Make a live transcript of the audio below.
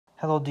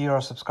Hello dear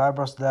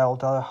subscribers, today I will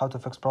tell you how to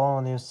fix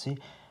problem when you see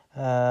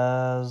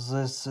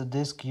this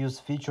disk use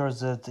feature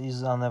that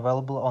is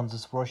unavailable on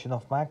this version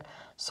of Mac.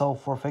 So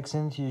for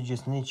fixing it, you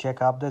just need to check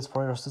updates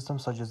for your system.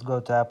 So just go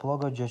to app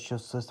logo, just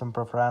choose system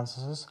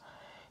preferences.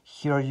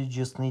 Here you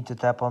just need to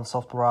tap on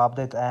software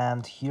update,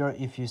 and here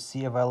if you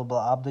see available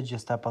update,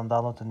 just tap on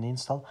download and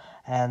install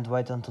and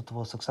wait until it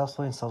will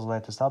successfully install the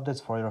latest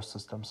updates for your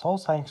system. So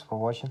thanks for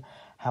watching,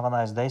 have a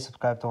nice day,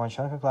 subscribe to my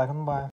channel, click like and bye.